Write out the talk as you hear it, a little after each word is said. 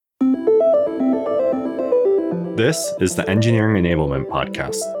This is the Engineering Enablement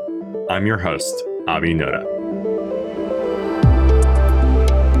Podcast. I'm your host, Avi Noda.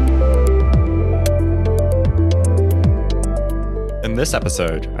 In this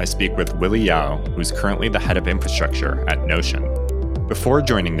episode, I speak with Willie Yao, who's currently the head of infrastructure at Notion. Before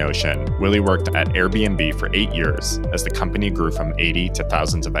joining Notion, Willie worked at Airbnb for 8 years as the company grew from 80 to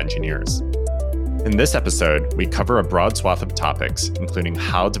thousands of engineers. In this episode, we cover a broad swath of topics, including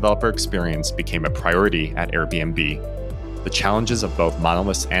how developer experience became a priority at Airbnb, the challenges of both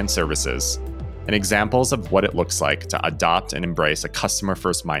monoliths and services, and examples of what it looks like to adopt and embrace a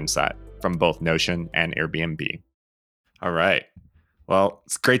customer-first mindset from both Notion and Airbnb. All right. Well,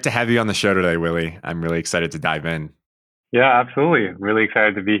 it's great to have you on the show today, Willie. I'm really excited to dive in. Yeah, absolutely. Really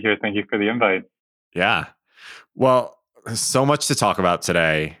excited to be here. Thank you for the invite. Yeah. Well, there's so much to talk about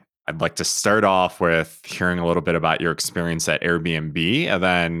today. I'd like to start off with hearing a little bit about your experience at Airbnb and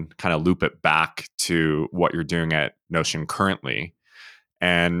then kind of loop it back to what you're doing at Notion currently.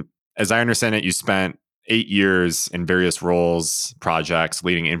 And as I understand it, you spent 8 years in various roles, projects,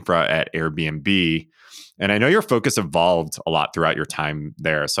 leading infra at Airbnb. And I know your focus evolved a lot throughout your time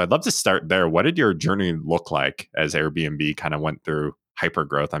there. So I'd love to start there. What did your journey look like as Airbnb kind of went through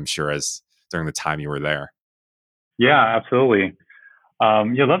hypergrowth, I'm sure, as during the time you were there? Yeah, absolutely.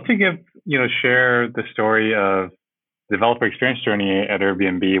 I'd love to share the story of developer experience journey at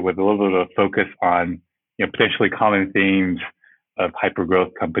Airbnb with a little bit of a focus on, potentially common themes of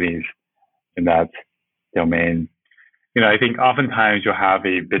hypergrowth companies in that domain. I think oftentimes you'll have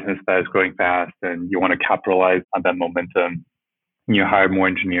a business that is growing fast and you want to capitalize on that momentum. You hire more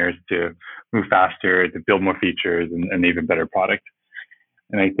engineers to move faster, to build more features and even better product.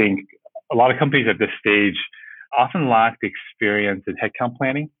 And I think a lot of companies at this stage often lack the experience in headcount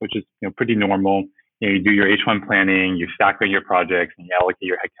planning, which is pretty normal. You do your H1 planning, you stack on your projects, and you allocate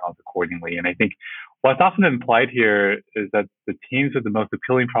your headcounts accordingly. And I think what's often implied here is that the teams with the most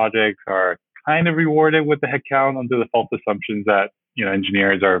appealing projects are kind of rewarded with the headcount under the false assumptions that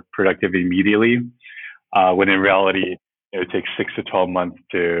engineers are productive immediately, when in reality it takes 6 to 12 months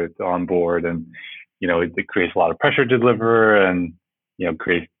to onboard, and it creates a lot of pressure to deliver, and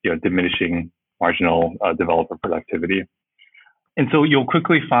creates diminishing marginal developer productivity. And so you'll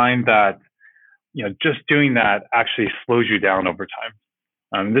quickly find that just doing that actually slows you down over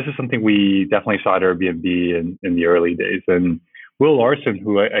time. This is something we definitely saw at Airbnb in the early days. And Will Larson,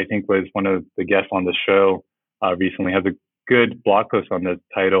 who I think was one of the guests on the show recently, has a good blog post on this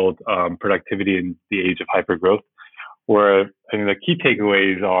titled Productivity in the Age of Hypergrowth, where I think the key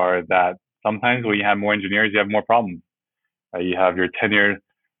takeaways are that sometimes when you have more engineers, you have more problems. You have your tenured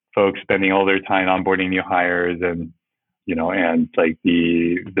folks spending all their time onboarding new hires, and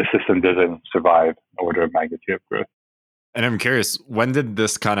the system doesn't survive order of magnitude of growth. And I'm curious, when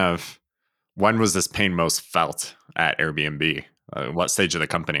was this pain most felt at Airbnb? What stage of the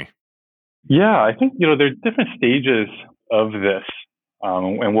company? Yeah, I think, there are different stages of this,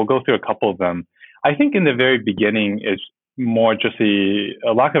 and we'll go through a couple of them. I think in the very beginning, it's more just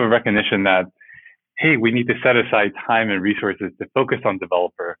a lack of a recognition that, hey, we need to set aside time and resources to focus on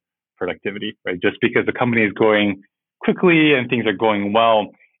developer productivity, right? Just because the company is growing quickly and things are going well,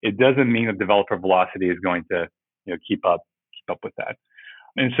 it doesn't mean that developer velocity is going to, keep up with that.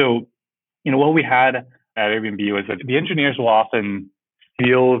 And so, what we had at Airbnb was that the engineers will often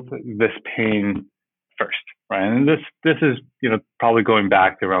feel this pain first, right? And this is, probably going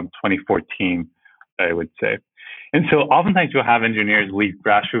back to around 2014, I would say. And so oftentimes you'll have engineers lead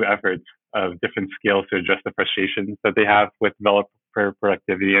grassroots efforts of different scales to address the frustrations that they have with developer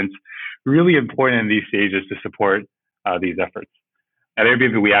productivity. And it's really important in these stages to support these efforts. At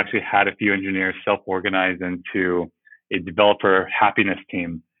Airbnb, we actually had a few engineers self-organize into a developer happiness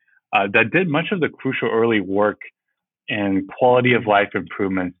team that did much of the crucial early work and quality of life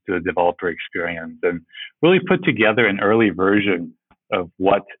improvements to the developer experience, and really put together an early version of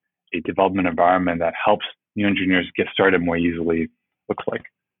what a development environment that helps new engineers get started more easily looks like.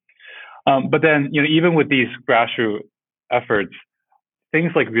 But then, even with these grassroots efforts,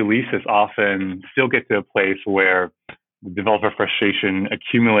 things like releases often still get to a place where the developer frustration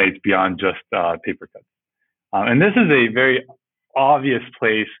accumulates beyond just paper cuts. And this is a very obvious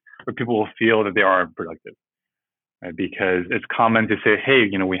place where people will feel that they aren't productive, right? Because it's common to say, hey,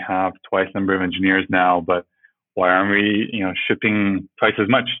 we have twice the number of engineers now, but why aren't we, shipping twice as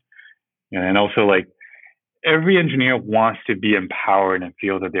much? And also, every engineer wants to be empowered and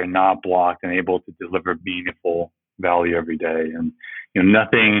feel that they're not blocked and able to deliver meaningful value every day. And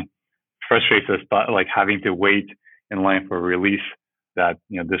nothing frustrates us but having to wait in line for a release that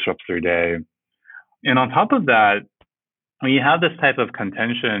disrupts their day. And on top of that, when you have this type of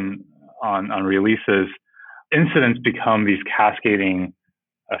contention on releases, incidents become these cascading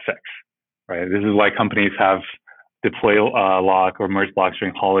effects, right? This is why companies have deploy lock or merge blocks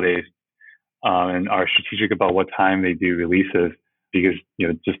during holidays and are strategic about what time they do releases because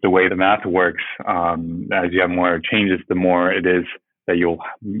just the way the math works, as you have more changes, the more it is that you'll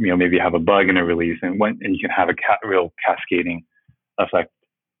maybe have a bug in a release, and you can have a real cascading effect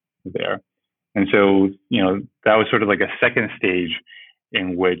there. And so that was sort of like a second stage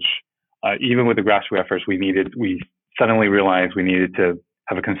in which even with the grassroots efforts, we suddenly realized we needed to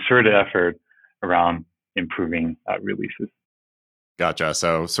have a concerted effort around improving releases. Gotcha.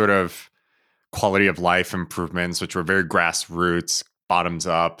 So sort of quality of life improvements, which were very grassroots, bottoms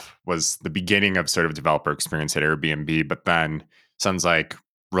up, was the beginning of sort of developer experience at Airbnb. But then sounds like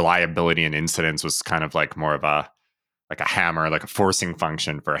reliability and incidents was kind of like more of a hammer, like a forcing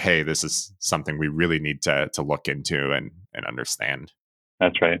function for, hey, this is something we really need to look into and understand.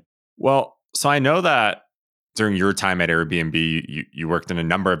 That's right. Well, so I know that during your time at Airbnb, you worked in a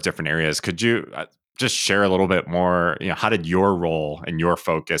number of different areas. Could you just share a little bit more? How did your role and your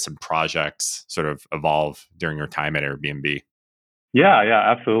focus and projects sort of evolve during your time at Airbnb? Yeah,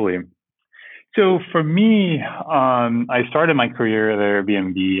 absolutely. So for me, I started my career at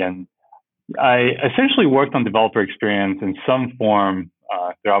Airbnb, and I essentially worked on developer experience in some form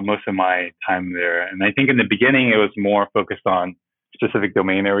throughout most of my time there. And I think in the beginning, it was more focused on specific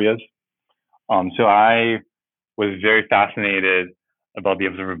domain areas. So I was very fascinated about the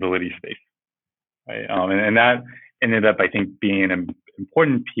observability space, right? And that ended up, I think, being an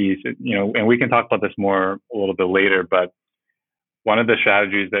important piece. And we can talk about this more a little bit later. But one of the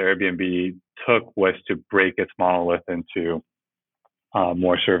strategies that Airbnb took was to break its monolith into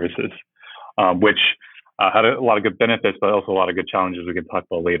more services, which had a lot of good benefits, but also a lot of good challenges we can talk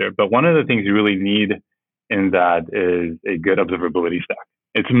about later. But one of the things you really need in that is a good observability stack.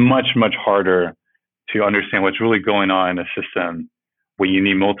 It's much, much harder to understand what's really going on in a system when you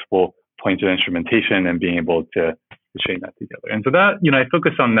need multiple points of instrumentation and being able to chain that together. And so that, I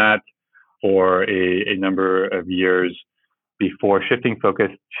focused on that for a number of years before shifting focus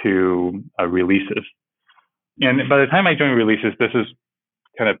to releases. And by the time I joined releases, this is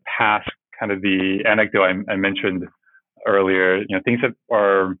kind of past kind of the anecdote I mentioned earlier. Things that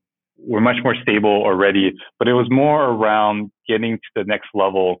were much more stable already, but it was more around getting to the next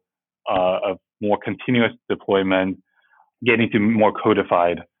level of more continuous deployment, getting to more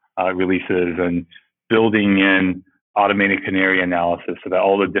codified releases, and building in automated canary analysis so that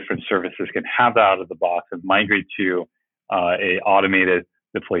all the different services can have that out of the box and migrate to a automated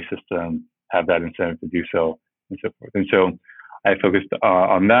deploy system, have that incentive to do so, and so forth. And so I focused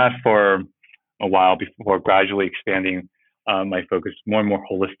on that for a while before gradually expanding my focus more and more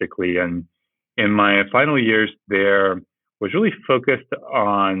holistically. And in my final years there, was really focused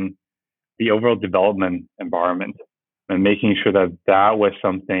on the overall development environment and making sure that that was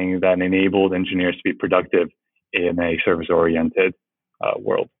something that enabled engineers to be productive in a service-oriented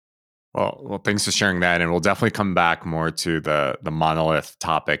world. Well, thanks for sharing that, and we'll definitely come back more to the monolith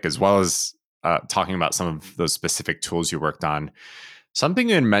topic, as well as talking about some of those specific tools you worked on. Something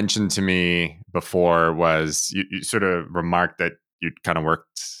you had mentioned to me before was you sort of remarked that you kind of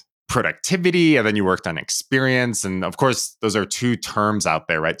worked productivity and then you worked on experience. And of course, those are two terms out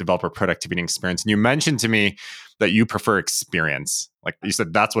there, right? Developer productivity and experience. And you mentioned to me that you prefer experience. Like you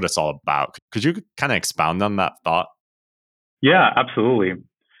said, that's what it's all about. Could you kind of expound on that thought? Yeah, absolutely.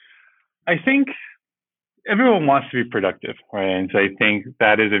 I think everyone wants to be productive, right? And so I think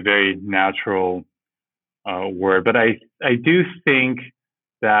that is a very natural word. But I do think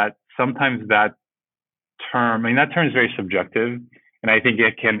that sometimes that term is very subjective. And I think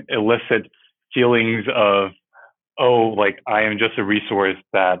it can elicit feelings of, oh, like I am just a resource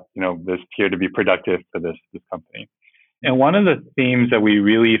that, is here to be productive for this company. And one of the themes that we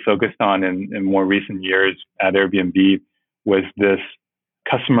really focused on in more recent years at Airbnb was this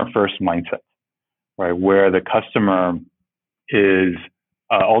customer first mindset, right? Where the customer is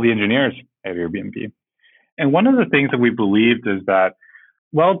all the engineers at Airbnb. And one of the things that we believed is that,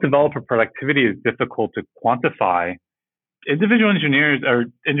 while developer productivity is difficult to quantify, individual engineers or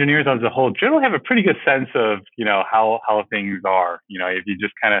engineers as a whole generally have a pretty good sense of, how things are. If you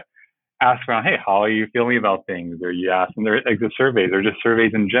just kind of ask around, hey, how are you feeling about things? Or you ask them their exit surveys or just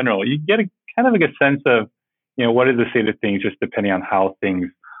surveys in general, you get a kind of like a sense of, what is the state of things just depending on how things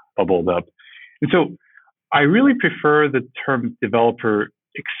bubbled up. And so I really prefer the term developer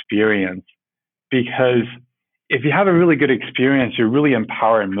experience because if you have a really good experience, you're really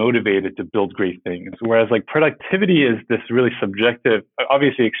empowered and motivated to build great things. Whereas like productivity is this really subjective,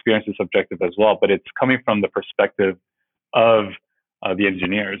 obviously experience is subjective as well, but it's coming from the perspective of the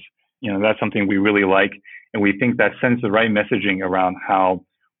engineers. That's something we really like. And we think that sends the right messaging around how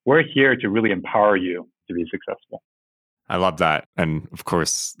we're here to really empower you to be successful. I love that. And of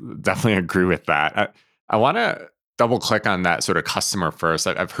course, definitely agree with that. I want to double click on that sort of customer first.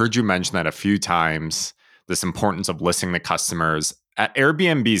 I've heard you mention that a few times, this importance of listening to customers. At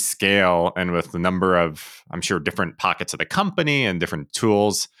Airbnb's scale and with the number of, I'm sure, different pockets of the company and different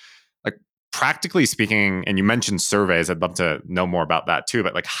tools, like practically speaking, and you mentioned surveys, I'd love to know more about that too.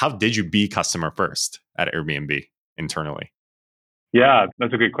 But like, how did you be customer first at Airbnb internally? Yeah,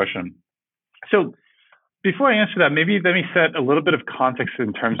 that's a great question. So before I answer that, maybe let me set a little bit of context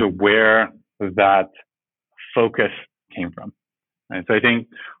in terms of where that focus came from. And so I think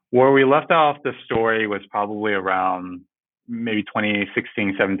where we left off the story was probably around maybe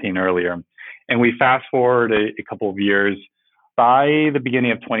 2016, 17 earlier. And we fast forward a couple of years. By the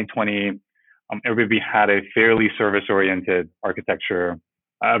beginning of 2020, Airbnb had a fairly service-oriented architecture,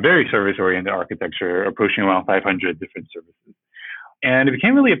 a very service-oriented architecture, approaching around 500 different services. And it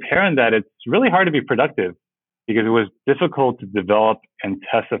became really apparent that it's really hard to be productive because it was difficult to develop and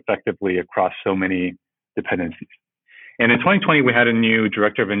test effectively across so many dependencies. And in 2020, we had a new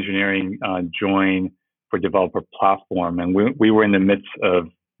director of engineering join for developer platform, and we were in the midst of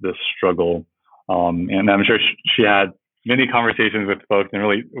the struggle. And I'm sure she had many conversations with folks and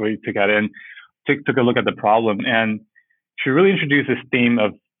really took a look at the problem. And she really introduced this theme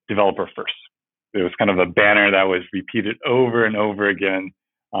of developer first. It was kind of a banner that was repeated over and over again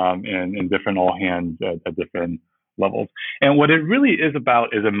in different all hands at different levels. And what it really is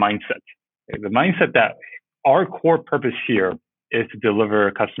about is a mindset. The mindset that our core purpose here is to deliver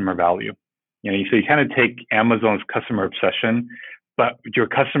customer value. So you kind of take Amazon's customer obsession, but your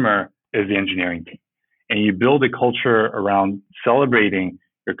customer is the engineering team. And you build a culture around celebrating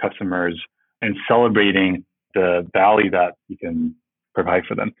your customers and celebrating the value that you can provide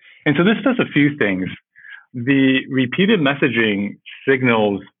for them. And so this does a few things. The repeated messaging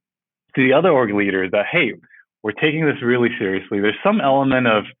signals to the other org leaders that, hey, we're taking this really seriously. There's some element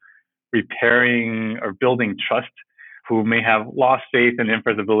of repairing or building trust who may have lost faith in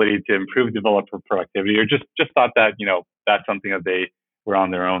Infra's ability to improve developer productivity or just thought that, that's something that they were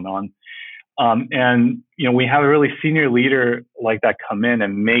on their own on. And we have a really senior leader like that come in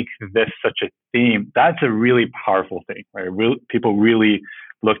and make this such a theme. That's a really powerful thing, right? People really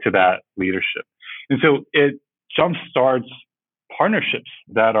look to that leadership. And so it jumpstarts partnerships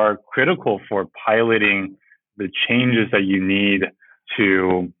that are critical for piloting the changes that you need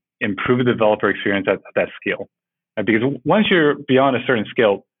to improve the developer experience at that scale. Because once you're beyond a certain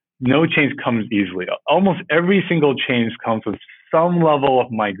scale, no change comes easily. Almost every single change comes with some level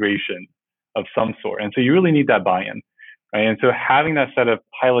of migration of some sort. And so you really need that buy-in, right? And so having that set of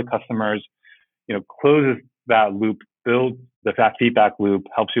pilot customers, closes that loop, builds that feedback loop,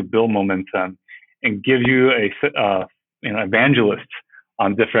 helps you build momentum, and gives you evangelists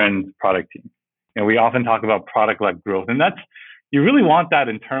on different product teams. We often talk about product-led growth, and you really want that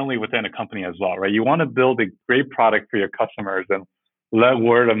internally within a company as well, right? You want to build a great product for your customers and let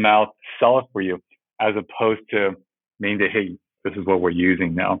word of mouth sell it for you, as opposed to saying, hey, this is what we're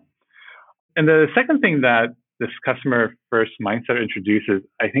using now. And the second thing that this customer first mindset introduces,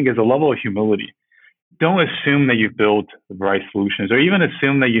 I think, is a level of humility. Don't assume that you've built the right solutions or even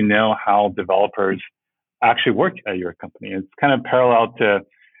assume that you know how developers actually work at your company. It's kind of parallel to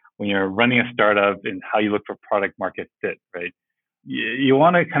when you're running a startup and how you look for product market fit, right? You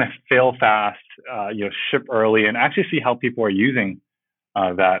want to kind of fail fast, ship early, and actually see how people are using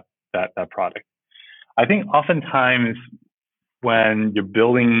that product. I think oftentimes when you're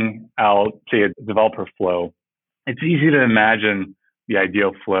building out, say, a developer flow, it's easy to imagine the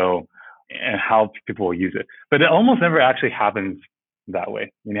ideal flow and how people will use it. But it almost never actually happens that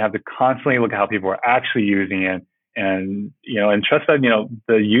way. You have to constantly look at how people are actually using it and trust that,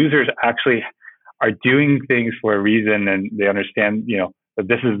 the users actually are doing things for a reason and they understand, that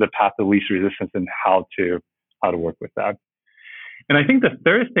this is the path of least resistance and how to work with that. And I think the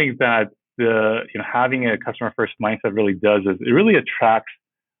third thing that having a customer first mindset really does is it really attracts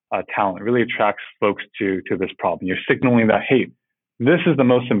talent. It really attracts folks to this problem. You're signaling that, hey, this is the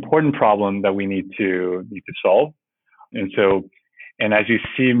most important problem that we need to solve. And as you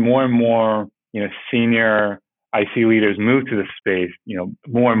see more and more, senior IC leaders move to this space,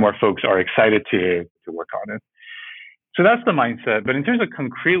 more and more folks are excited to work on it. So that's the mindset. But in terms of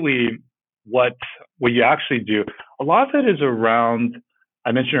concretely what you actually do, a lot of it is around,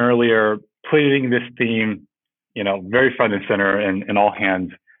 I mentioned earlier, putting this theme, very front and center in all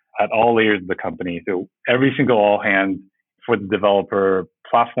hands at all layers of the company. So every single all hands for the developer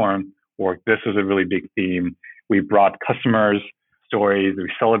platform work, this was a really big theme. We brought customers' stories,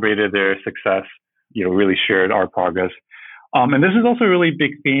 we celebrated their success really shared our progress. And this is also a really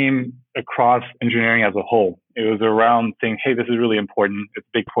big theme across engineering as a whole. It was around saying, hey, this is really important. It's a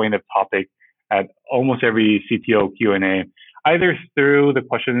big point of topic at almost every CTO Q&A, either through the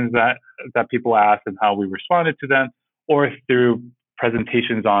questions that people asked and how we responded to them, or through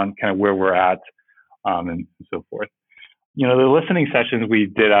presentations on kind of where we're at, and so forth. The listening sessions we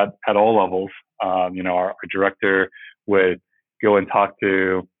did at all levels. Our director would go and talk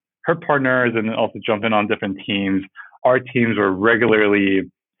to her partners and also jump in on different teams. Our teams were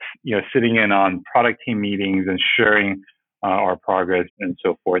regularly, sitting in on product team meetings and sharing our progress and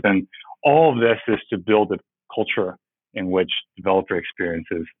so forth. And all of this is to build a culture in which developer experience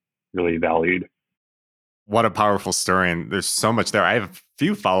is really valued. What a powerful story. And there's so much there. I have a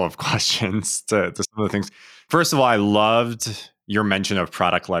few follow-up questions to some of the things. First of all, I loved your mention of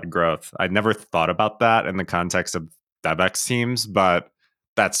product-led growth. I'd never thought about that in the context of DevEx teams, but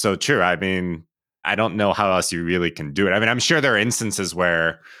that's so true. I mean, I don't know how else you really can do it. I mean, I'm sure there are instances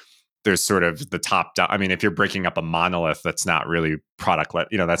where there's sort of the top down. I mean, if you're breaking up a monolith, that's not really product-led,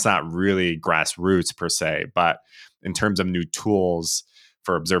 that's not really grassroots per se. But in terms of new tools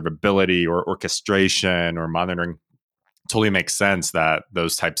for observability or orchestration or monitoring, totally makes sense that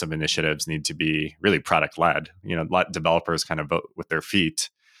those types of initiatives need to be really product led, let developers kind of vote with their feet.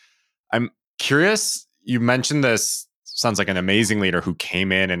 I'm curious, you mentioned this sounds like an amazing leader who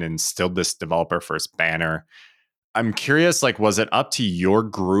came in and instilled this developer first banner. I'm curious, was it up to your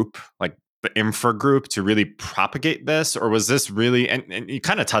group, like the infra group, to really propagate this? Or was this really, and you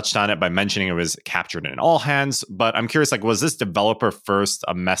kind of touched on it by mentioning it was captured in all hands, but I'm curious, was this developer first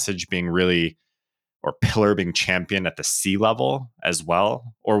a message being really, or pillar being championed at the C level as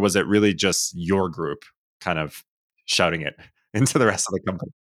well? Or was it really just your group kind of shouting it into the rest of the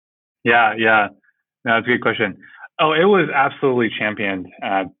company? Yeah. No, that's a good question. Oh, it was absolutely championed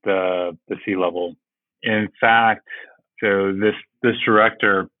at the C level. In fact, so this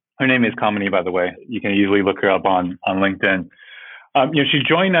director, her name is Kamini, by the way. You can easily look her up on LinkedIn. She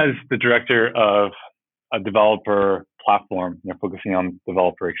joined as the director of a developer platform, focusing on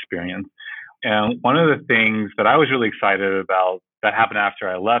developer experience. And one of the things that I was really excited about that happened after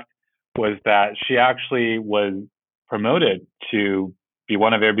I left was that she actually was promoted to be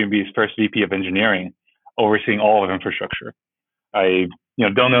one of Airbnb's first VP of engineering, overseeing all of infrastructure. I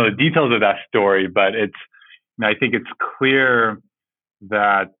don't know the details of that story, but I think it's clear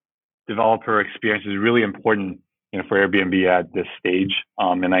that developer experience is really important for Airbnb at this stage.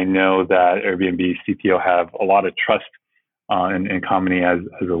 And I know that Airbnb CTO have a lot of trust in Kamini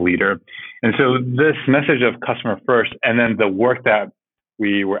as a leader. And so this message of customer first, and then the work that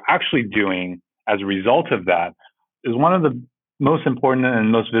we were actually doing as a result of that, is one of the most important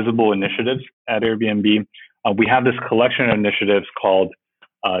and most visible initiatives at Airbnb. We have this collection of initiatives called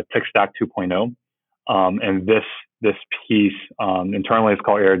Tech Stack 2.0. And this piece internally is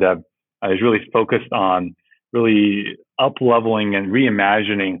called AirDev, is really focused on really up-leveling and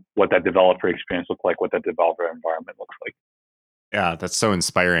reimagining what that developer experience looks like, what that developer environment looks like. Yeah, that's so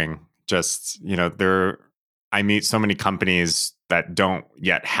inspiring. Just, I meet so many companies that don't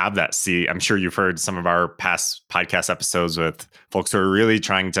yet have that C. I'm sure you've heard some of our past podcast episodes with folks who are really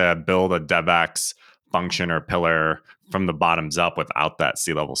trying to build a DevEx function or pillar from the bottoms up without that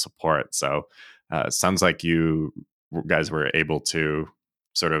C-level support. So it sounds like you guys were able to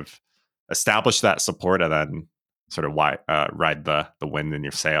sort of establish that support and then sort of ride the wind in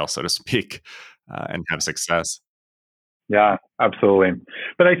your sail, so to speak, and have success. Yeah, absolutely.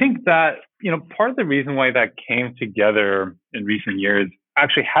 But I think that, part of the reason why that came together in recent years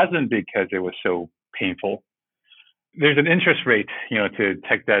actually hasn't been because it was so painful. There's an interest rate, to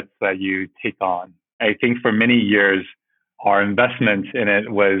tech debts that you take on. I think for many years, our investment in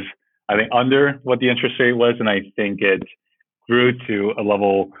it was, I think, under what the interest rate was. And I think it grew to a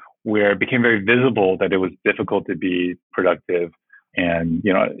level where it became very visible that it was difficult to be productive. And,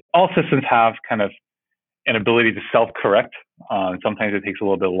 all systems have kind of an ability to self-correct. Sometimes it takes a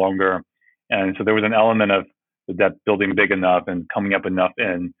little bit longer. And so there was an element of the debt building big enough and coming up enough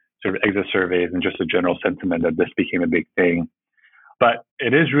in sort of exit surveys and just a general sentiment that this became a big thing. But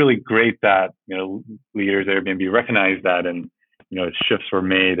it is really great that, leaders at Airbnb recognize that and, shifts were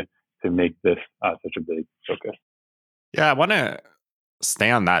made to make this such a big focus. Yeah, I want to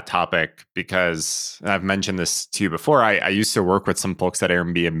stay on that topic because I've mentioned this to you before. I used to work with some folks at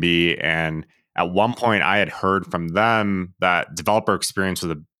Airbnb, and at one point I had heard from them that developer experience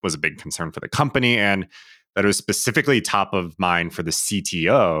was a big concern for the company, and that it was specifically top of mind for the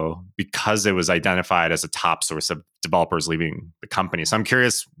CTO because it was identified as a top source of developers leaving the company. So I'm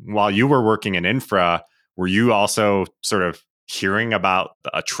curious, while you were working in infra, were you also sort of hearing about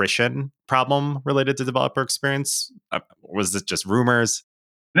the attrition problem related to developer experience? Was it just rumors?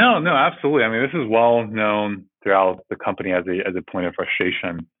 No, no, absolutely. I mean, this is well known throughout the company as a point of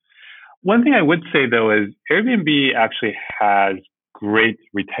frustration. One thing I would say though is Airbnb actually has great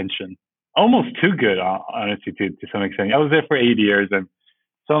retention, almost too good, honestly, to some extent. I was there for 8 years, and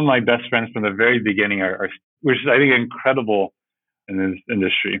some of my best friends from the very beginning are which is I think incredible in this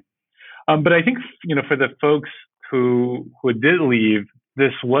industry. But I think for the folks who did leave,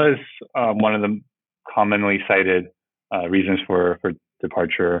 this was one of the commonly cited reasons for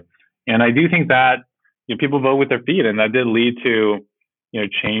departure, and I do think that people vote with their feet, and that did lead to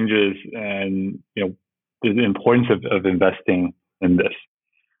changes and the importance of investing in this.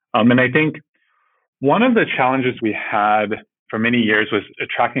 And I think one of the challenges we had for many years was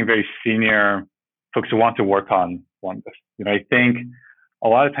attracting very senior folks who want to work on this. I think a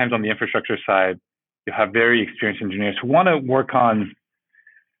lot of times on the infrastructure side, you have very experienced engineers who want to work on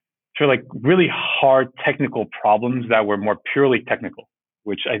sort of like really hard technical problems that were more purely technical,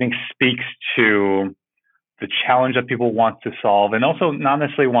 which I think speaks to the challenge that people want to solve, and also not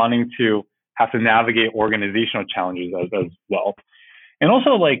necessarily wanting to have to navigate organizational challenges as well. And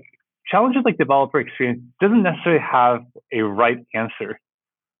also like challenges like developer experience doesn't necessarily have a right answer.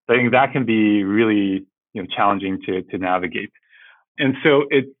 So I think that can be really challenging to navigate. And so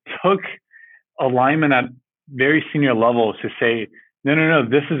it took alignment at very senior levels to say, no,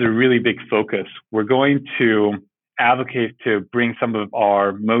 this is a really big focus. We're going to advocate to bring some of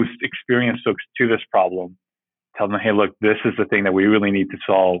our most experienced folks to this problem. Tell them, hey, look, this is the thing that we really need to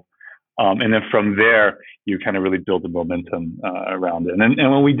solve. And then from there, you kind of really build the momentum around it. And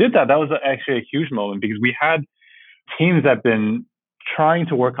when we did that, that was actually a huge moment because we had teams that have been trying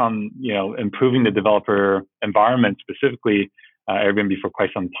to work on, improving the developer environment, specifically Airbnb, for quite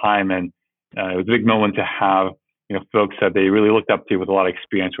some time. And it was a big moment to have, folks that they really looked up to with a lot of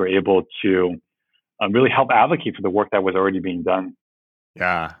experience were able to really help advocate for the work that was already being done.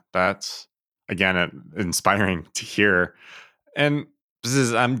 Yeah, that's, again, inspiring to hear. And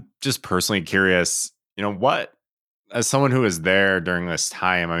I'm just personally curious, what, as someone who was there during this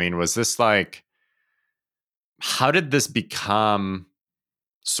time, I mean, was this like, how did this become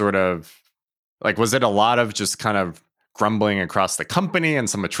sort of like, was it a lot of just kind of grumbling across the company and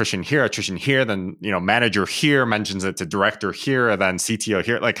some attrition here, then, manager here mentions it to director here, and then CTO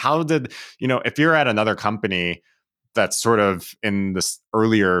here? Like, how did, if you're at another company that's sort of in this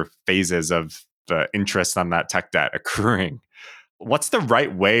earlier phases of the interest on that tech debt accruing, what's the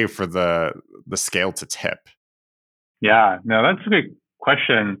right way for the scale to tip? Yeah, no, that's a good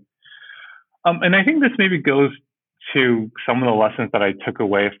question. And I think this maybe goes to some of the lessons that I took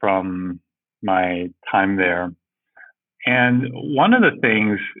away from my time there. And one of the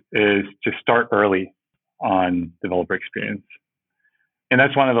things is to start early on developer experience. And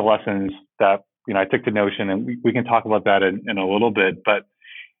that's one of the lessons that I took to Notion, and we can talk about that in a little bit. But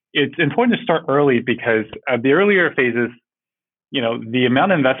it's important to start early because at the earlier phases, the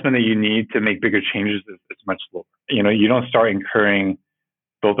amount of investment that you need to make bigger changes is much lower. You don't start incurring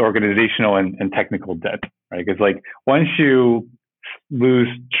both organizational and technical debt, right? Because like once you lose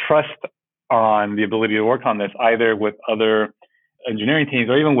trust on the ability to work on this, either with other engineering teams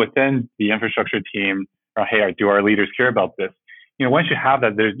or even within the infrastructure team, or hey, do our leaders care about this? Once you have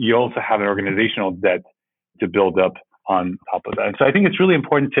that, you also have an organizational debt to build up on top of that. And so I think it's really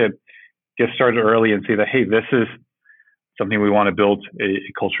important to get started early and say that, hey, this is something we want to build a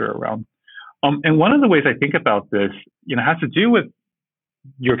culture around. And one of the ways I think about this, has to do with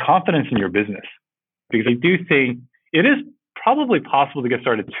your confidence in your business, because I do think it is probably possible to get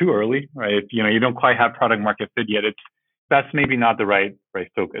started too early, right? If you don't quite have product market fit yet, that's maybe not the right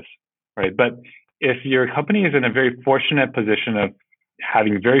focus, right? But if your company is in a very fortunate position of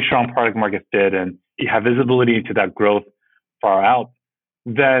having very strong product market fit and you have visibility into that growth far out,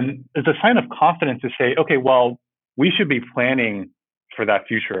 then it's a sign of confidence to say, okay, well, we should be planning for that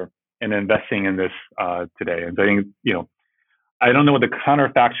future and investing in this today. And I think, I don't know what the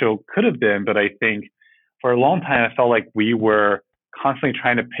counterfactual could have been, but I think for a long time, I felt like we were constantly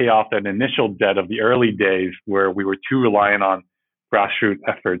trying to pay off that initial debt of the early days where we were too reliant on grassroots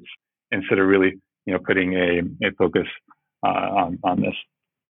efforts instead of really, putting a focus on this.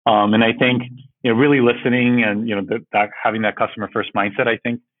 And I think, really listening and, that having that customer first mindset, I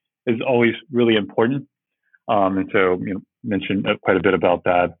think is always really important. And so, mentioned quite a bit about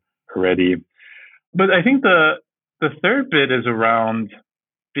that already. But I think the third bit is around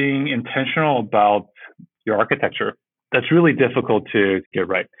being intentional about your architecture. That's really difficult to get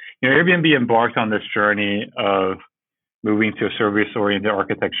right. Airbnb embarked on this journey of moving to a service-oriented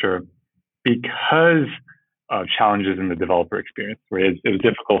architecture because challenges in the developer experience, where it was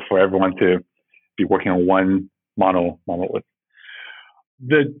difficult for everyone to be working on one monolith.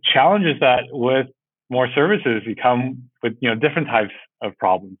 The challenge is that with more services, you come with different types of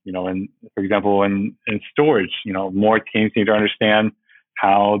problems. And for example, in storage, more teams need to understand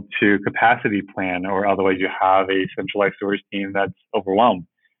how to capacity plan, or otherwise you have a centralized storage team that's overwhelmed.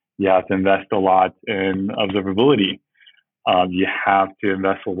 You have to invest a lot in observability. You have to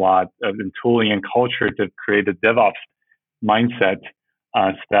invest a lot in tooling and culture to create a DevOps mindset,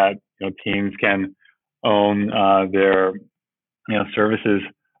 so that teams can own their services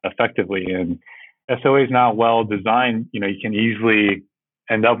effectively. And SOA is not well designed. You can easily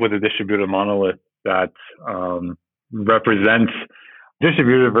end up with a distributed monolith that represents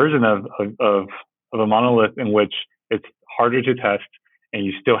distributed version of a monolith in which it's harder to test and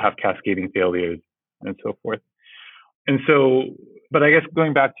you still have cascading failures and so forth. And so, but I guess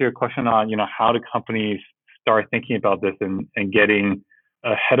going back to your question on, how do companies start thinking about this and getting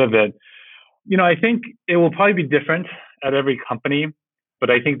ahead of it, I think it will probably be different at every company,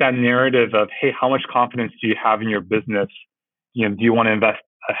 but I think that narrative of, hey, how much confidence do you have in your business? Do you want to invest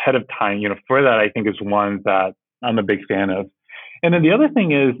ahead of time? For that, I think is one that I'm a big fan of. And then the other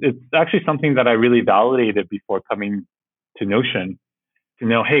thing is, it's actually something that I really validated before coming to Notion to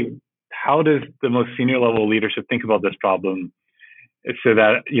know, hey, how does the most senior level leadership think about this problem? So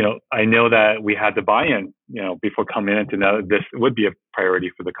that, I know that we had the buy-in, before coming in to know this would be a priority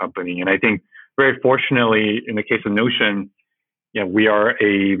for the company. And I think very fortunately, in the case of Notion, we are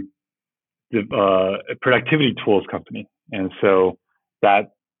a productivity tools company. And so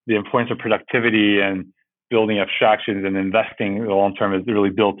that the importance of productivity and building abstractions and investing in the long term is really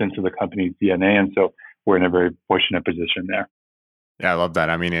built into the company's DNA. And so we're in a very fortunate position there. Yeah, I love that.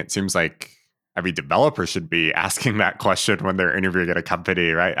 I mean, it seems like every developer should be asking that question when they're interviewing at a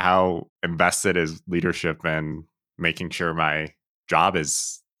company, right? How invested is leadership in making sure my job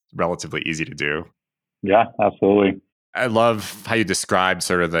is relatively easy to do? Yeah, absolutely. I love how you describe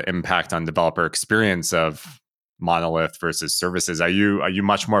sort of the impact on developer experience of monolith versus services. Are you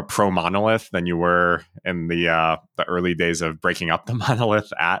much more pro monolith than you were in the early days of breaking up the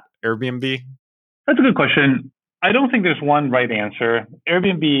monolith at Airbnb? That's a good question. I don't think there's one right answer.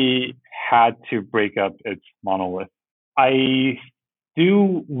 Airbnb had to break up its monolith. I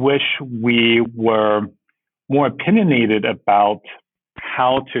do wish we were more opinionated about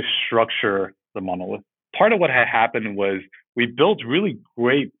how to structure the monolith. Part of what had happened was we built really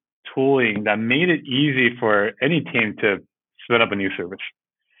great tooling that made it easy for any team to spin up a new service.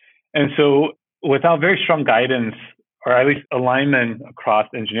 And so without very strong guidance, or at least alignment across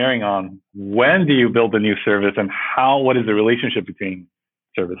engineering on when do you build a new service and what is the relationship between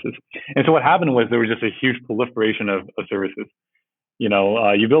services. And so what happened was there was just a huge proliferation of services. You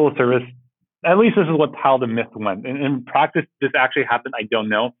build a service, at least this is how the myth went. In practice, this actually happened, I don't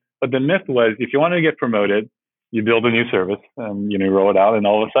know. But the myth was if you wanted to get promoted, you build a new service and you roll it out, and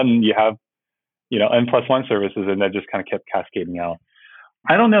all of a sudden you have N+1 services, and that just kind of kept cascading out.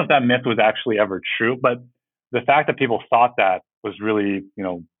 I don't know if that myth was actually ever true, but the fact that people thought that was really,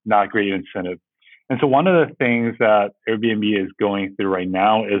 not great incentive. And so one of the things that Airbnb is going through right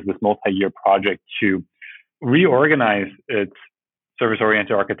now is this multi-year project to reorganize its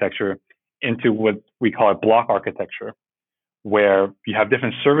service-oriented architecture into what we call a block architecture, where you have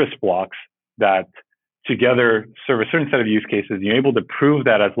different service blocks that together serve a certain set of use cases. You're able to prove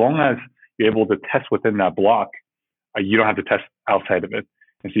that as long as you're able to test within that block, you don't have to test outside of it.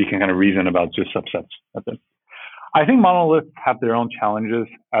 And so you can kind of reason about just subsets of it. I think monoliths have their own challenges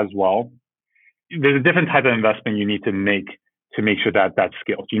as well. There's a different type of investment you need to make sure that that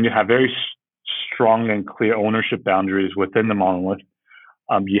scales. You need to have very strong and clear ownership boundaries within the monolith.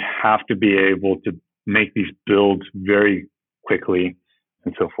 You have to be able to make these builds very quickly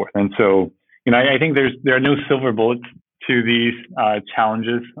and so forth. And so, I think there are no silver bullets to these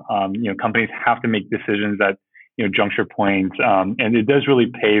challenges. Companies have to make decisions at juncture points, and it does really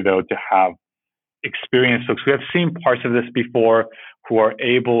pay though to have experienced folks who have seen parts of this before, who are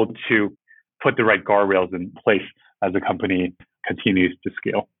able to put the right guardrails in place as the company continues to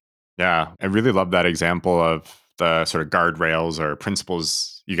scale. Yeah, I really love that example of the sort of guardrails or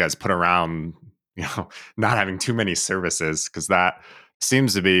principles you guys put around, not having too many services, because that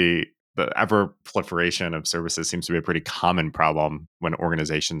seems to be the ever proliferation of services seems to be a pretty common problem when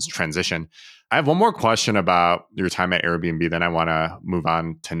organizations transition. I have one more question about your time at Airbnb, then I want to move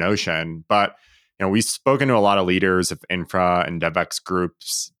on to Notion. But we've spoken to a lot of leaders of infra and DevEx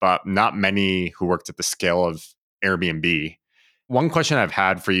groups, but not many who worked at the scale of Airbnb. One question I've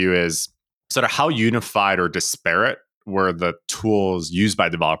had for you is sort of how unified or disparate were the tools used by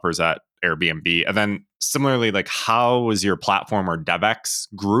developers at Airbnb? And then similarly, like how was your platform or DevEx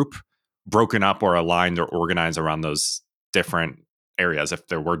group broken up or aligned or organized around those different areas, if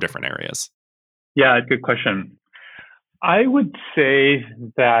there were different areas? Yeah, good question. I would say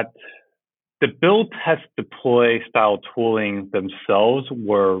that the build, test, deploy style tooling themselves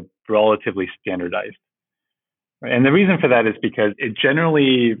were relatively standardized. And the reason for that is because it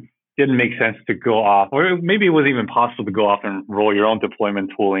generally didn't make sense to go off, or maybe it wasn't even possible to go off and roll your own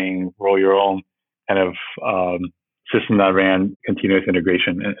deployment tooling, roll your own kind of system that ran continuous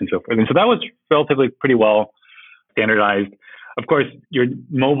integration and so forth. And so that was relatively pretty well standardized. Of course, your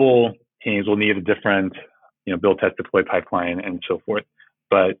mobile teams will need a different, build, test, deploy pipeline and so forth.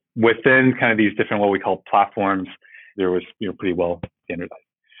 But within kind of these different, what we call platforms, there was, pretty well standardized.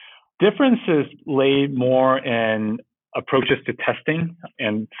 Differences lay more in approaches to testing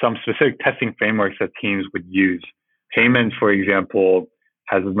and some specific testing frameworks that teams would use. Payment, for example,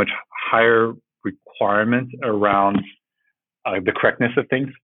 has a much higher requirement around the correctness of things.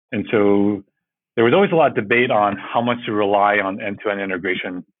 And so there was always a lot of debate on how much to rely on end-to-end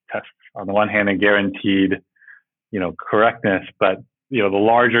integration tests. On the one hand, a guaranteed, correctness, but the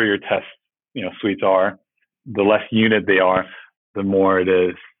larger your test, suites are, the less unit they are, the more it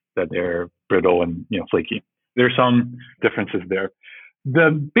is that they're brittle and flaky. There's some differences there.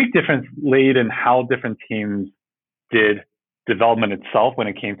 The big difference laid in how different teams did development itself when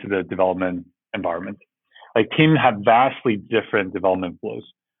it came to the development environment. Like teams had vastly different development flows.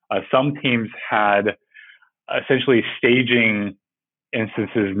 Some teams had essentially staging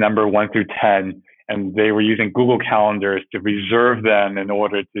instances number 1 through 10, and they were using Google calendars to reserve them in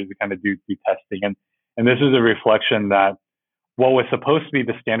order to kind of do testing. And this is a reflection that what was supposed to be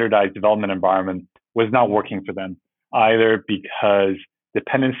the standardized development environment was not working for them, either because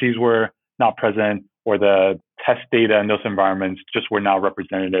dependencies were not present or the test data in those environments just were not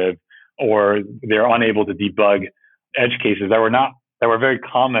representative, or they're unable to debug edge cases that were very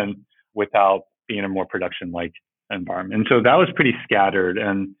common without being a more production-like environment. And so that was pretty scattered.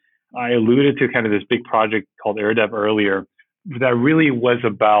 And I alluded to kind of this big project called AirDev earlier that really was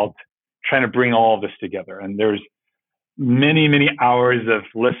about trying to bring all of this together. And there's many, many hours of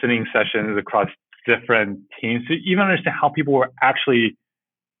listening sessions across different teams to even understand how people were actually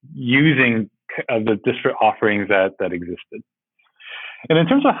using the disparate offerings that existed. And in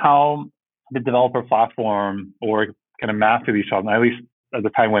terms of how the developer platform or kind of master these problems, at least at the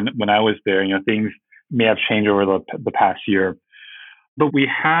time when I was there, things may have changed over the past year. But we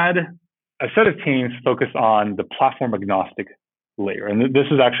had a set of teams focused on the platform agnostic layer. And this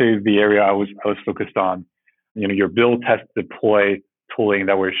is actually the area I was focused on. Your build, test, deploy tooling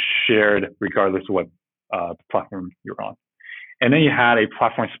that were shared regardless of what platform you're on. And then you had a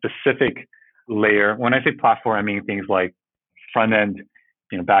platform specific layer. When I say platform, I mean things like front end,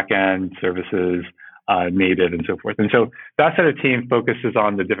 back end services, native, and so forth. And so that set of team focuses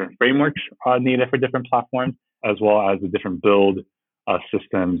on the different frameworks needed for different platforms, as well as the different build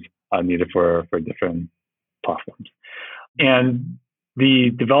systems needed for different platforms. And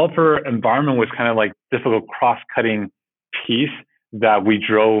the developer environment was kind of like difficult cross-cutting piece that we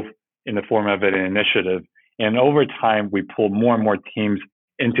drove in the form of an initiative. And over time, we pulled more and more teams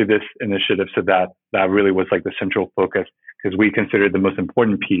into this initiative so that really was like the central focus, because we considered the most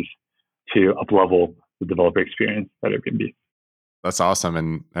important piece to up-level the developer experience at Airbnb. That's awesome.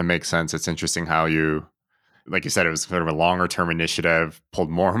 And that makes sense. It's interesting how you, like you said, it was sort of a longer term initiative, pulled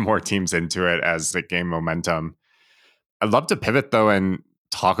more and more teams into it as it gained momentum. I'd love to pivot though and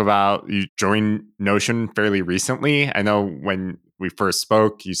talk about, you joined Notion fairly recently. I know when we first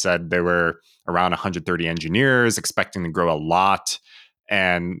spoke, you said there were around 130 engineers, expecting to grow a lot.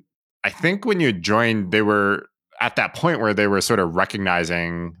 And I think when you joined, they were at that point where they were sort of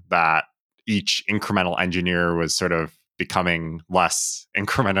recognizing that each incremental engineer was sort of becoming less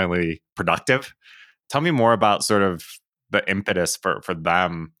incrementally productive. Tell me more about sort of the impetus for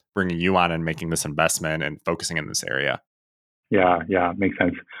them bringing you on and making this investment and focusing in this area. Yeah, makes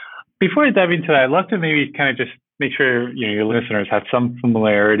sense. Before I dive into that, I'd love to maybe kind of just make sure your listeners have some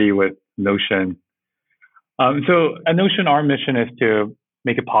familiarity with Notion. So at Notion, our mission is to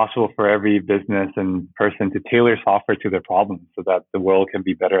make it possible for every business and person to tailor software to their problems so that the world can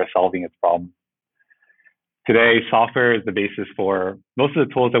be better at solving its problems. Today, software is the basis for most of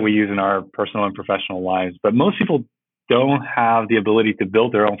the tools that we use in our personal and professional lives, but most people don't have the ability to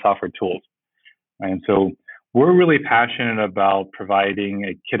build their own software tools. And so we're really passionate about providing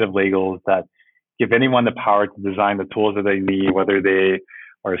a kit of Legos that give anyone the power to design the tools that they need, whether they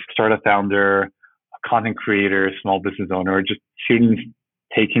are a startup founder, a content creator, small business owner, or just students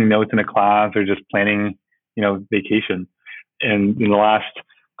taking notes in a class or just planning, vacation. And in the last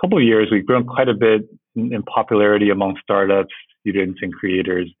couple of years, we've grown quite a bit in popularity among startups, students, and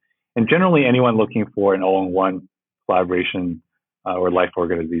creators, and generally anyone looking for an all-in-one collaboration or life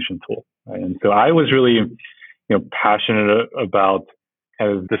organization tool. Right? And so I was really, passionate about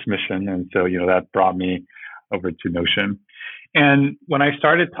kind of this mission, and so that brought me over to Notion. And when I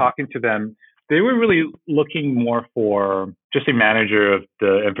started talking to them, they were really looking more for just a manager of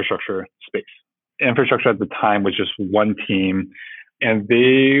the infrastructure space. Infrastructure at the time was just one team, and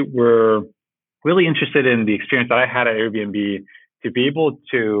they were really interested in the experience that I had at Airbnb to be able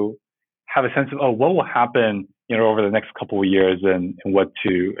to have a sense of, what will happen, over the next couple of years and what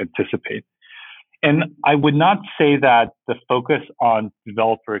to anticipate. And I would not say that the focus on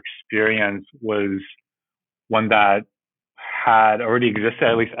developer experience was one that had already existed,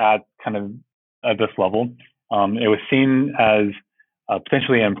 at least at kind of at this level. It was seen as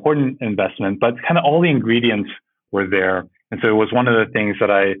potentially an important investment, but kind of all the ingredients were there. And so it was one of the things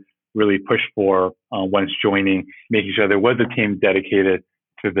that I really pushed for once joining, making sure there was a team dedicated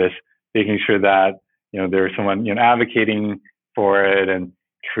to this, making sure that there was someone advocating for it and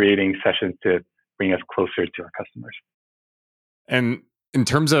creating sessions to bring us closer to our customers. And in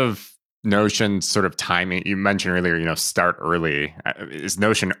terms of Notion sort of timing, you mentioned earlier, start early. Is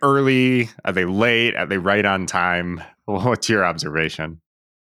Notion early? Are they late? Are they right on time? What's your observation?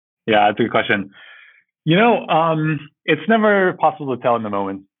 Yeah, that's a good question. It's never possible to tell in the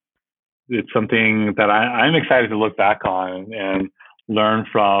moment. It's something that I'm excited to look back on and learn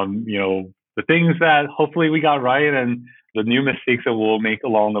from, the things that hopefully we got right and the new mistakes that we'll make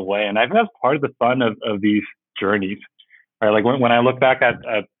along the way. And I think that's part of the fun of these journeys, right? Like when I look back at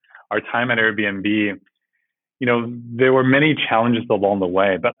our time at Airbnb, there were many challenges along the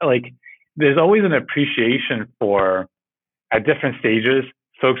way, but there's always an appreciation for at different stages,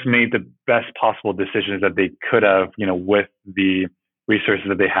 folks made the best possible decisions that they could have, with the resources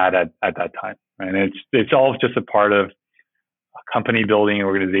that they had at that time. Right? And it's all just a part of company building,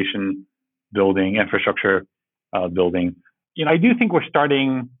 organization building, infrastructure building. I do think we're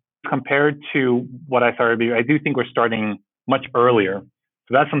starting, compared to what I thought, I do think we're starting much earlier.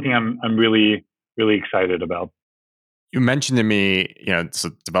 So that's something I'm really, really excited about. You mentioned to me,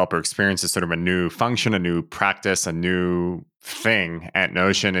 so developer experience is sort of a new function, a new practice, a new thing at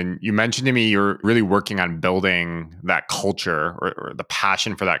Notion. And you mentioned to me you're really working on building that culture or the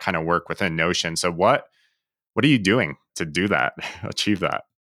passion for that kind of work within Notion. So what are you doing to do that, achieve that?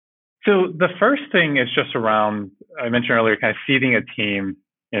 So the first thing is just around, I mentioned earlier, kind of seeding a team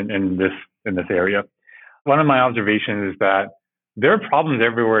in this area. One of my observations is that there are problems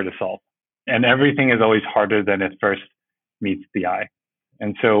everywhere to solve, and everything is always harder than it first meets the eye.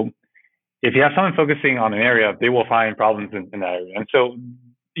 And so if you have someone focusing on an area, they will find problems in that area. And so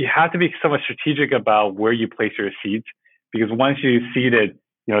you have to be somewhat strategic about where you place your seeds, because once you seed it,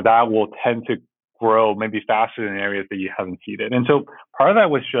 that will tend to grow maybe faster in areas that you haven't seeded. And so part of that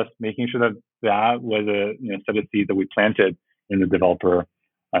was just making sure that was a set of seeds that we planted in the developer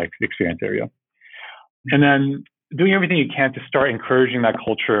experience area. And then doing everything you can to start encouraging that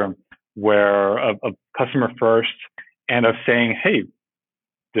culture where of customer first and of saying, hey,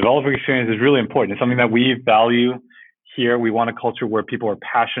 developer experience is really important. It's something that we value here. We want a culture where people are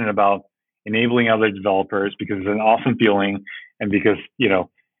passionate about enabling other developers because it's an awesome feeling, and because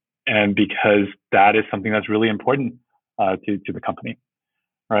that is something that's really important to the company,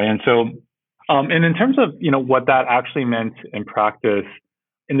 right? And so, and in terms of what that actually meant in practice,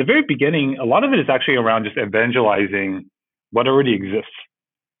 in the very beginning, a lot of it is actually around just evangelizing what already exists.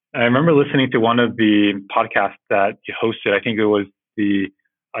 And I remember listening to one of the podcasts that you hosted. I think it was the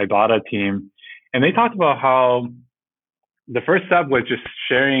Ibotta team, and they talked about how the first step was just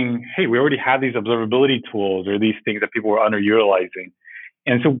sharing, hey, we already have these observability tools or these things that people were underutilizing.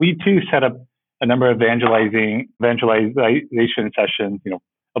 And so we too set up a number of evangelization sessions,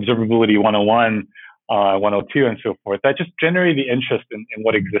 observability 101, 102, and so forth, that just generated the interest in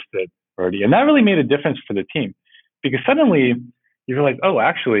what existed already. And that really made a difference for the team, because suddenly you realize,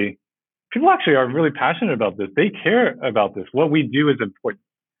 actually, people actually are really passionate about this. They care about this. What we do is important.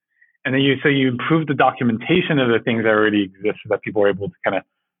 And then you improve the documentation of the things that already exist so that people are able to kind of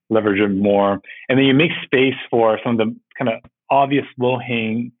leverage it more. And then you make space for some of the kind of obvious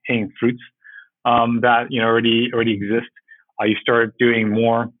low-hanging fruits that already exist. You start doing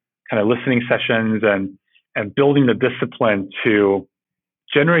more kind of listening sessions and building the discipline to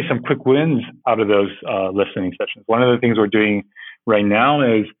generate some quick wins out of those listening sessions. One of the things we're doing right now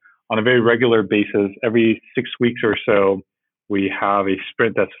is on a very regular basis, every 6 weeks or so, we have a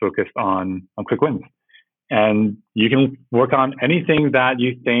sprint that's focused on quick wins. And you can work on anything that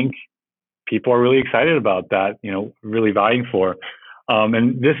you think people are really excited about, that, really vying for.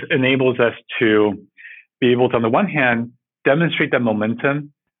 And this enables us to be able to, on the one hand, demonstrate that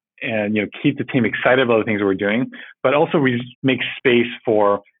momentum and keep the team excited about the things that we're doing, but also make space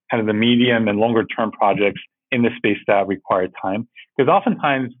for kind of the medium and longer term projects in the space that require time. Because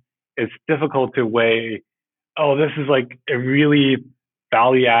oftentimes it's difficult to weigh, oh, this is like a really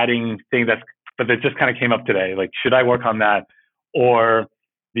value adding thing but that just kind of came up today. Like, should I work on that? Or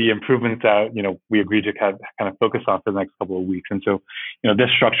the improvements that, we agreed to kind of focus on for the next couple of weeks. And so, this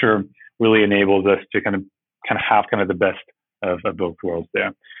structure really enables us to kind of have kind of the best of both worlds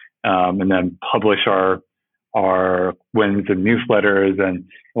there. And then publish our wins and newsletters. And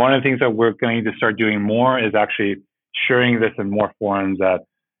one of the things that we're going to start doing more is actually sharing this in more forums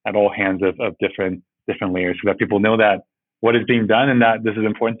at all hands of different layers, so that people know that what is being done and that this is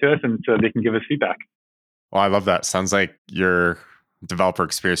important to us, and so they can give us feedback. Well, I love that. Sounds like your developer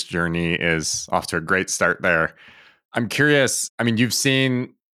experience journey is off to a great start there. I'm curious, I mean, you've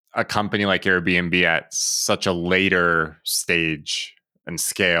seen a company like Airbnb at such a later stage and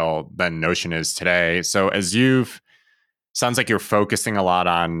scale than Notion is today. So sounds like you're focusing a lot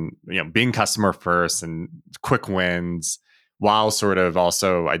on, being customer first and quick wins, while sort of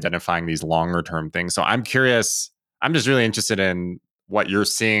also identifying these longer term things. So I'm curious, I'm just really interested in what you're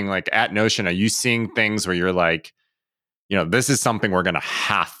seeing like at Notion. Are you seeing things where you're like, this is something we're going to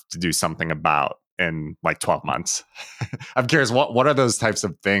have to do something about in like 12 months? I'm curious, what are those types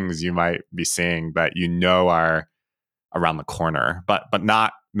of things you might be seeing that are around the corner, but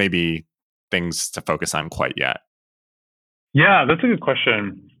not maybe things to focus on quite yet? Yeah, that's a good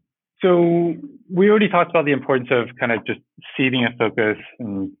question. So we already talked about the importance of kind of just seeding a focus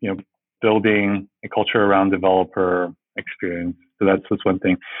and building a culture around developer experience. So that's one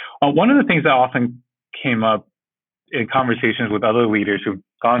thing. One of the things that often came up in conversations with other leaders who've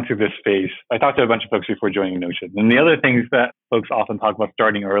gone through this phase, I talked to a bunch of folks before joining Notion, and the other things that folks often talk about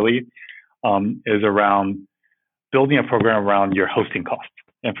starting early is around building a program around your hosting costs,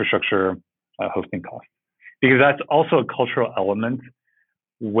 infrastructure hosting costs, because that's also a cultural element.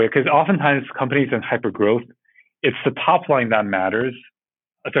 Because oftentimes companies in hypergrowth, it's the top line that matters.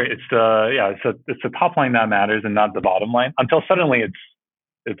 It's the top line that matters and not the bottom line, until suddenly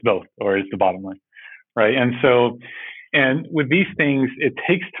it's both, or it's the bottom line, right? And so, and with these things, it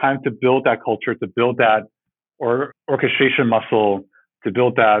takes time to build that culture, to build that orchestration muscle, to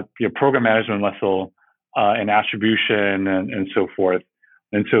build that program management muscle, and attribution and so forth.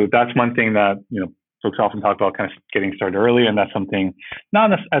 And so that's one thing that folks often talk about, kind of getting started early, and that's something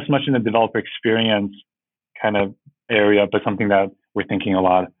not as much in the developer experience kind of area, but something that we're thinking a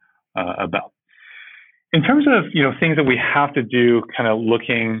lot about. In terms of things that we have to do, kind of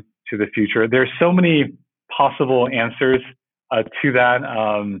looking to the future, there's so many possible answers to that.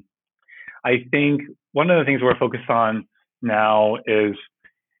 I think one of the things we're focused on now is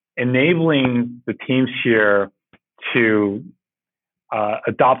enabling the teams here to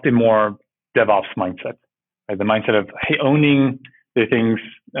adopt a more DevOps mindset, right? The mindset of, hey, owning the things,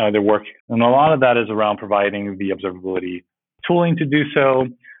 their work. And a lot of that is around providing the observability tooling to do so,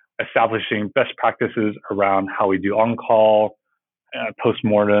 establishing best practices around how we do on-call,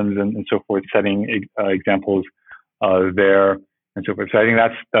 postmortems, and so forth, setting examples there, and so forth. So I think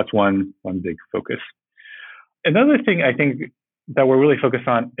that's one big focus. Another thing I think that we're really focused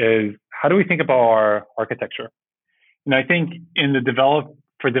on is, how do we think about our architecture? And I think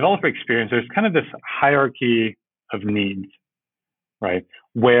for developer experience, there's kind of this hierarchy of needs, right?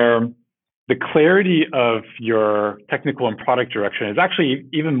 Where the clarity of your technical and product direction is actually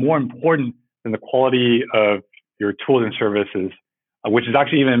even more important than the quality of your tools and services, which is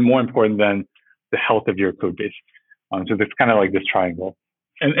actually even more important than the health of your code base. So it's kind of like this triangle.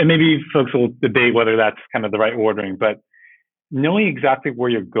 And maybe folks will debate whether that's kind of the right ordering, but knowing exactly where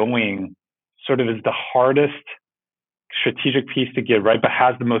you're going sort of is the hardest strategic piece to get right, but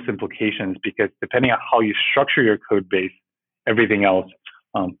has the most implications, because depending on how you structure your code base, everything else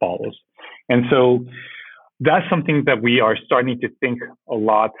follows. And so that's something that we are starting to think a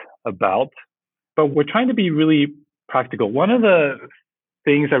lot about, but we're trying to be really practical. One of the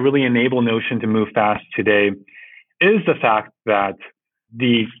things that really enable Notion to move fast today is the fact that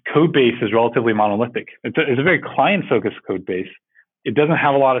the code base is relatively monolithic. It's a very client-focused code base. It doesn't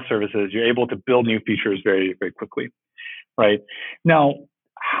have a lot of services. You're able to build new features very, very quickly, right? Now,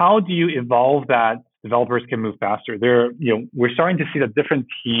 how do you evolve that developers can move faster? We're starting to see that different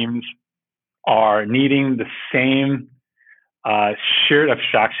teams are needing the same shared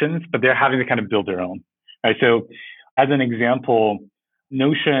abstractions, but they're having to kind of build their own, right? So as an example,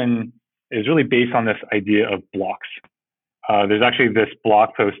 Notion is really based on this idea of blocks. There's actually this blog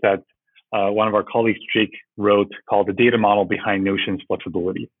post that one of our colleagues, Jake, wrote called The Data Model Behind Notion's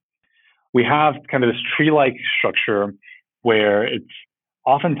Flexibility. We have kind of this tree-like structure where it's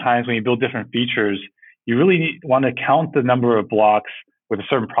oftentimes when you build different features, you really want to count the number of blocks with a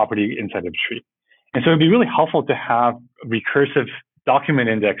certain property inside of a tree. And so it'd be really helpful to have a recursive document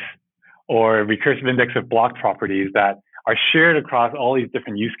index or a recursive index of block properties that are shared across all these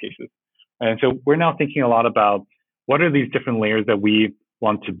different use cases. And so we're now thinking a lot about what are these different layers that we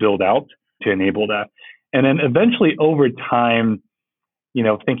want to build out to enable that. And then eventually over time,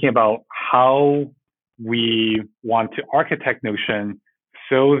 thinking about how we want to architect Notion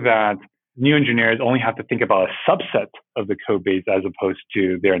so that new engineers only have to think about a subset of the code base as opposed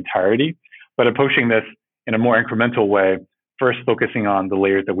to their entirety, but approaching this in a more incremental way, first focusing on the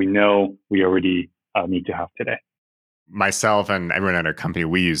layers that we know we already need to have today. Myself and everyone at our company,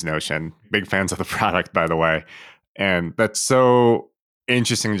 we use Notion. Big fans of the product, by the way. And that's so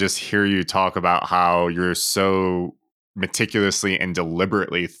interesting to just hear you talk about how you're so meticulously and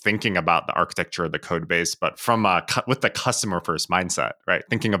deliberately thinking about the architecture of the code base, but from with the customer first mindset, right?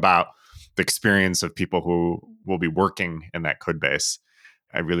 Thinking about the experience of people who will be working in that code base.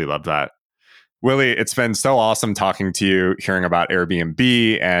 I really love that. Willie, it's been so awesome talking to you, hearing about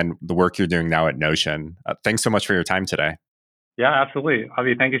Airbnb and the work you're doing now at Notion. Thanks so much for your time today. Yeah, absolutely.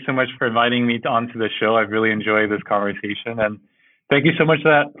 Avi, thank you so much for inviting me onto the show. I've really enjoyed this conversation. And thank you so much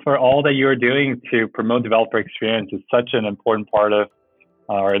for all that you're doing to promote developer experience. It's such an important part of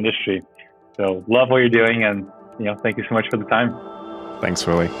our industry. So love what you're doing. And thank you so much for the time. Thanks,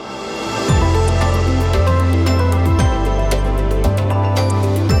 Willie.